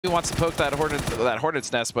wants to poke that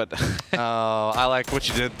hornet's nest, but oh, I like what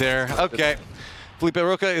you did there. Okay. Felipe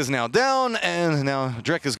Roca is now down, and now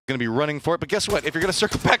Drek is going to be running for it. But guess what? If you're going to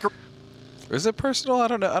circle back, is it personal? I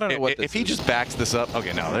don't know. I don't know what. If he just backs this up,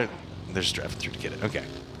 okay, no, they're just driving through to get it. Okay.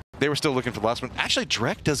 They were still looking for the last one. Actually,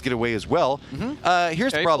 Drek does get away as well.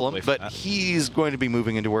 Here's the problem, but he's going to be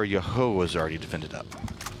moving into where Yoho was already defended up.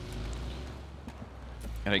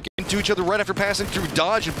 And again, to each other right after passing through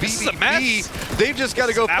Dodge and BBB. They've just got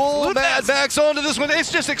to go full Mad Max onto this one.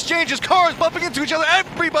 It's just exchanges, cars bumping into each other.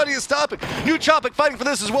 Everybody is stopping. New Chopic fighting for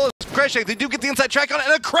this as well as Cresce. They do get the inside track on it,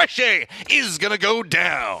 and a Cresce is going to go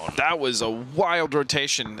down. That was a wild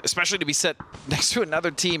rotation, especially to be set next to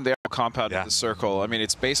another team. They all compounded the circle. I mean,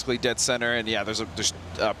 it's basically dead center, and yeah, there's a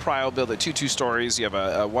prio build at 2 stories. You have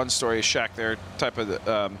a 1-story shack there type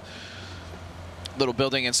of little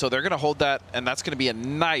building, and so they're going to hold that, and that's going to be a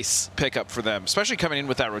nice pickup for them, especially coming in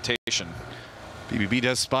with that rotation. BBB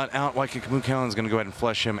does spot out. Waikikamukalan is going to go ahead and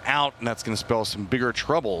flush him out, and that's going to spell some bigger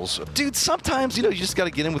troubles. Dude, sometimes, you know, you just got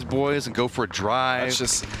to get in with boys and go for a drive. That's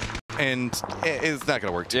just... And it's not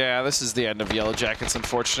going to work. Yeah, this is the end of Yellow Jackets,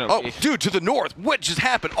 unfortunately. Oh, dude, to the north, what just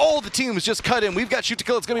happened? All the teams just cut in. We've got Shoot to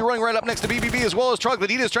Kill. It's going to be running right up next to BBB, as well as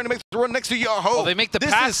Troglodytes trying to make the run next to Yoho. Well, they make the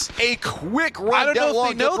pass. This is a quick run down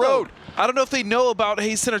along the road. I don't know if they know about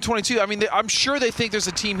Hayes Center 22. I mean, I'm sure they think there's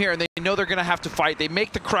a team here, and they know they're going to have to fight. They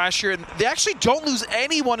make the crash here, and they actually don't lose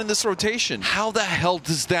anyone in this rotation. How the hell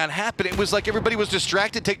does that happen? It was like everybody was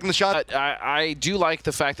distracted taking the shot. I do like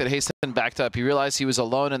the fact that Hayes Center backed up. He realized he was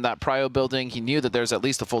alone in that prio building. He knew that there's at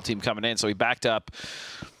least a full team coming in, so he backed up.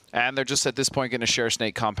 And they're just at this point going to share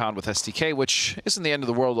Snake compound with STK, which isn't the end of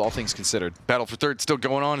the world, all things considered. Battle for third still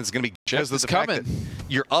going on. It's going to be just the fact that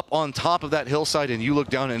you're up on top of that hillside and you look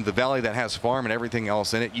down into the valley that has farm and everything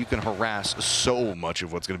else in it. You can harass so much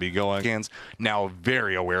of what's going to be going on. Now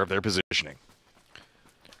very aware of their positioning.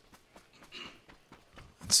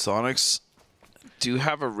 Sonics do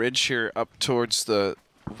have a ridge here up towards the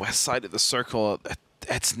west side of the circle.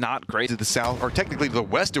 It's not great. To the south, or technically to the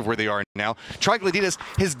west of where they are now, Troglodytes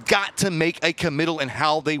has got to make a committal in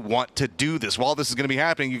how they want to do this. While this is going to be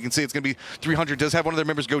happening, you can see it's going to be 300 does have one of their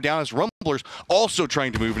members go down as Rumblers also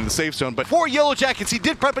trying to move into the safe zone. But for Yellow Jackets, he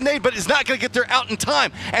did prep a nade, but is not going to get there out in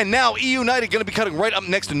time. And now E United going to be cutting right up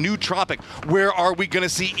next to New Tropic. Where are we going to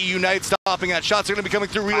see E United stopping at? Shots are going to be coming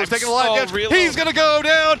through. Reload's taking a lot of damage. He's going to go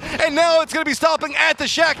down, and now it's going to be stopping at the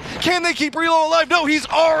shack. Can they keep Reload alive? No, he's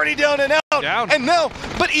already down and out. And now,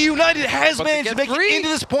 but E United has managed to make it into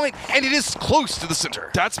this point, and it is close to the center.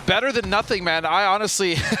 That's better than nothing, man. I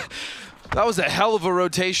honestly, that was a hell of a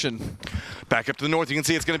rotation. Back up to the north, you can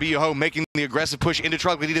see it's going to be Yoho making the aggressive push into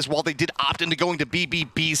Troglodytes while they did opt into going to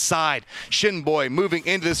BBB's side. Shinboy moving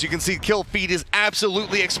into this. You can see kill feed is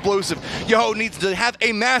absolutely explosive. Yoho needs to have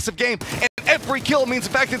a massive game, and every kill means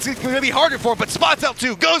the fact that it's going to be harder for him, but spots out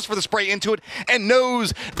too, goes for the spray into it, and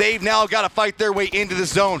knows they've now got to fight their way into the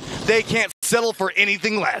zone. They can't settle for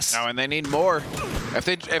anything less. No, and they need more.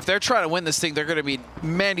 If they're trying to win this thing, they're going to need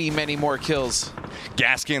many, many more kills.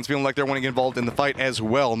 Gas Cans feeling like they're wanting to get involved in the fight as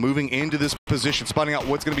well. Moving into this position, spotting out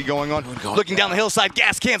what's going to be going on. Looking down the hillside,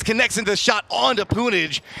 Gas Cans connects into the shot onto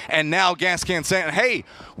Poonage. And now Gas Cans saying, hey,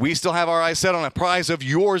 we still have our eyes set on a prize of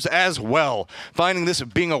yours as well. Finding this,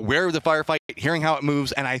 being aware of the firefight, hearing how it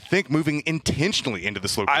moves, and I think moving intentionally into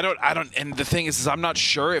this location. I don't, and the thing is I'm not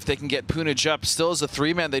sure if they can get Poonage up. Still as a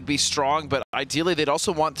 3-man, they'd be strong, but ideally they'd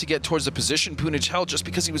also want to get towards the position Poonage held just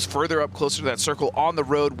because he was further up closer to that circle on the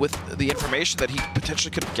road with the information that he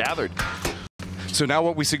potentially could have gathered. So now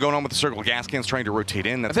what we see going on with the circle, Gas Cans trying to rotate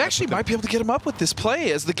in. They actually might be able to get him up with this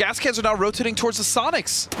play as the Gas Cans are now rotating towards the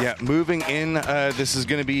Sonics. Yeah, moving in, this is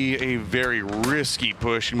going to be a very risky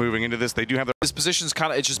push moving into this. They do have the... This position's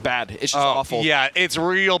kind of, it's just bad. It's just awful. Yeah, it's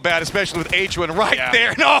real bad, especially with H1 right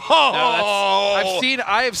there. No!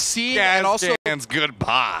 I have seen, Gas and also... Cans,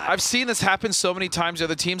 goodbye. I've seen this happen so many times to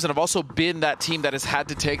other teams, and I've also been that team that has had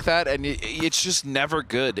to take that, and it's just never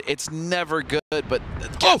good. It's never good, but...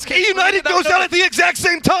 E United goes down at the exact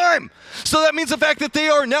same time! So that means the fact that they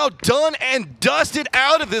are now done and dusted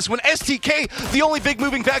out of this one. STK, the only big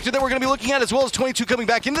moving factor that we're going to be looking at, as well as 22 coming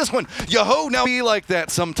back in this one. Yoho now be like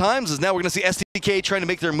that sometimes, as now we're going to see STK trying to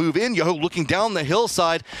make their move in. Yoho looking down the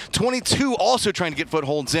hillside. 22 also trying to get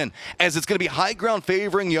footholds in, as it's going to be high ground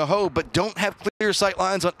favoring Yoho, but don't have clear sight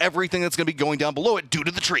lines on everything that's going to be going down below it due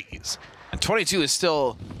to the trees. And 22 is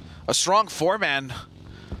still a strong 4-man.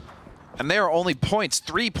 And they are only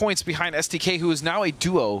 3 points behind STK, who is now a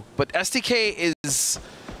duo. But STK is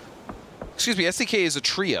a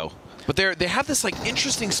trio. But they have this like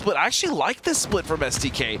interesting split. I actually like this split from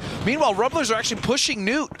STK. Meanwhile, Rumblers are actually pushing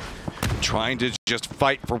Newt. trying to just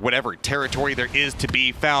fight for whatever territory there is to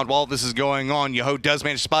be found. While this is going on, Yoho does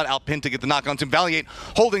manage to spot out Pin to get the knock on to Valiant,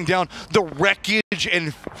 holding down the wreckage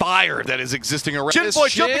and fire that is existing around. Jinboy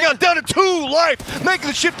jumping out down to 2 life, making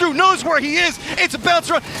the shift through, knows where he is. It's a bounce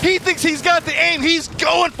around. He thinks he's got the aim. He's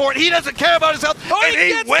going for it. He doesn't care about his health, and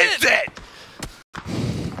he wins it.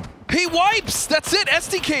 He wipes. That's it.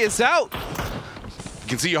 SDK is out.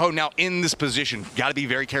 You can see Yoho now in this position. Got to be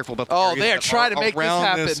very careful about the areas they are trying to make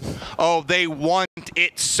this happen. Oh, they want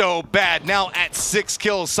it so bad. Now at 6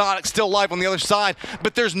 kills, Sonic still alive on the other side,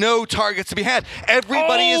 but there's no targets to be had.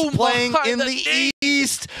 Everybody is playing in the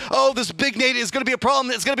east. Oh, this big nade is going to be a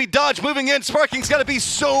problem. It's going to be Dodge moving in. Sparking's got to be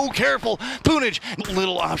so careful. Poonage,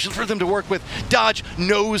 little options for them to work with. Dodge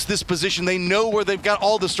knows this position. They know where they've got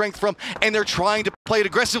all the strength from, and they're trying to play it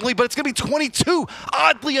aggressively, but it's going to be 22,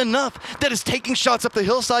 oddly enough, that is taking shots up the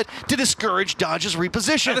hillside to discourage Dodge's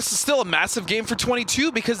reposition. And this is still a massive game for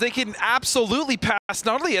 22 because they can absolutely pass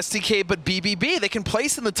not only SDK but BBB. They can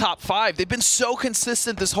place in the top 5. They've been so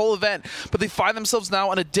consistent this whole event, but they find themselves now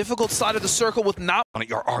on a difficult side of the circle with not.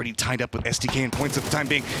 You're already tied up with SDK and points at the time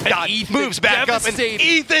being. Dodge moves back up, and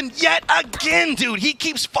Ethan yet again, dude. He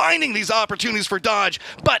keeps finding these opportunities for Dodge,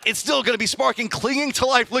 but it's still going to be Sparking clinging to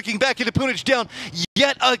life, looking back into Poonage down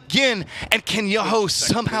yet again. And can Yoho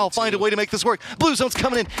somehow find a way to make this work? Blue Zone's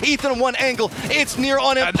coming in. Ethan on one angle. It's near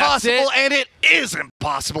on impossible, and it is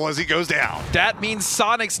impossible as he goes down. That means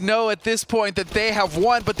Sonics know at this point that they have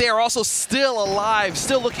won, but they are also still alive,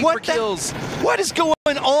 still looking for kills. What is going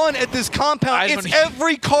on at this compound? It's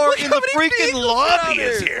every car in the freaking lobby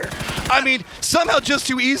is here. I mean, somehow Just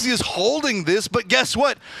Too Easy is holding this, but guess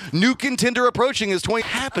what? New contender approaching is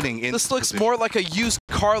happening in this looks more like a used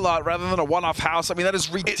car lot rather than a one-off house. I mean, that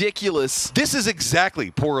is ridiculous. This is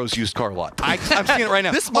exactly Poro's used car lot. I'm seeing it right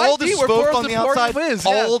now. This all the smoke on the outside,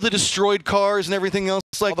 all the destroyed cars and everything else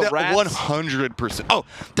like that. 100%. Oh,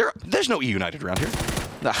 there's no E United around here.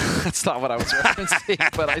 No, that's not what I was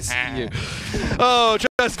referencing, but I see you. Oh,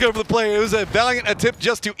 just go for the play. It was a valiant attempt,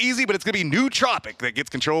 Just Too Easy, but it's going to be Nootropic that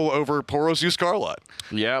gets control over Poro's used car lot.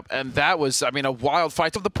 Yep, and that was, I mean, a wild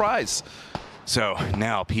fight of the prize. So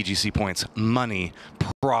now PGC points, money,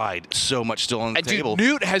 pride, so much still on the table. Dude,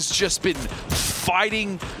 Newt has just been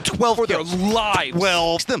fighting for their lives.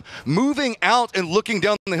 Well, them moving out and looking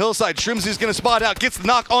down the hillside. Shrimsy's going to spot out, gets the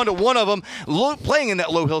knock onto one of them, playing in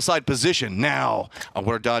that low hillside position. Now, what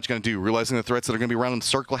are Dodge going to do? Realizing the threats that are going to be around the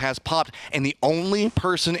circle has popped, and the only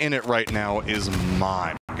person in it right now is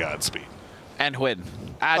Mime. Godspeed. And Huynh.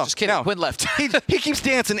 Just kidding. No. Huynh left. he keeps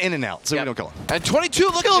dancing in and out, so we don't kill him. And 22,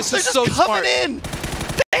 look at this. They're just so coming in.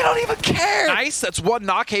 They don't even care. Nice. That's one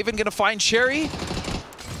knock. Haven going to find Cherry.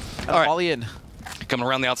 All right. Volley in. Coming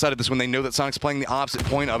around the outside of this when they know that Sonic's playing the opposite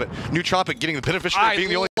point of it. Nootropic getting the beneficiary of being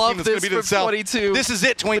the only team that's going to be to the south. 22. This is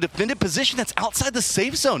it. 20 defended position that's outside the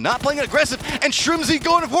safe zone. Not playing it aggressive. And Shrimsy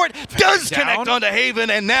going for it. Does connect onto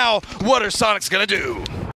Haven. And now, what are Sonics going to do?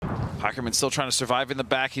 Packerman still trying to survive in the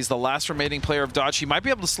back. He's the last remaining player of Dodge. He might be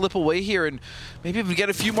able to slip away here and maybe even get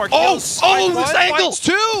a few more kills. Oh, this angle!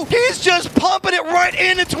 He's just pumping it right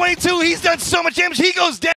into 22. He's done so much damage. He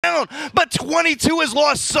goes down, but 22 has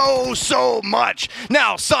lost so much.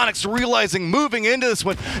 Now, Sonic's realizing moving into this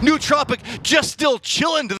one. Nootropic just still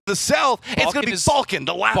chilling to the south. It's going to be Falcon,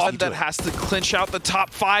 the last one that has to clinch out the top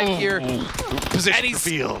 5 here. Position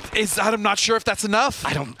field. I'm not sure if that's enough.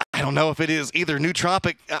 I don't know if it is either.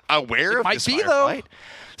 Nootropic aware of this firefight.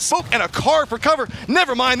 Smoke and a car for cover.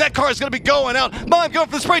 Never mind, that car is going to be going out. Mime going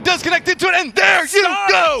for the spray, does connect into it, and there you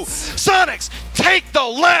go! Sonics take the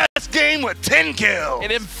last game with 10 kills.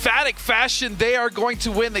 In emphatic fashion, they are going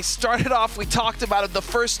to win. They started off, we talked about it, the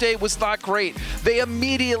first day was not great. They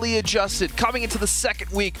immediately adjusted, coming into the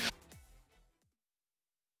second week.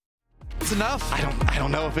 It's enough. I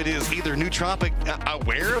don't know if it is either. Nootropic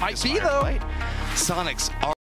aware of this firefight. Sonics are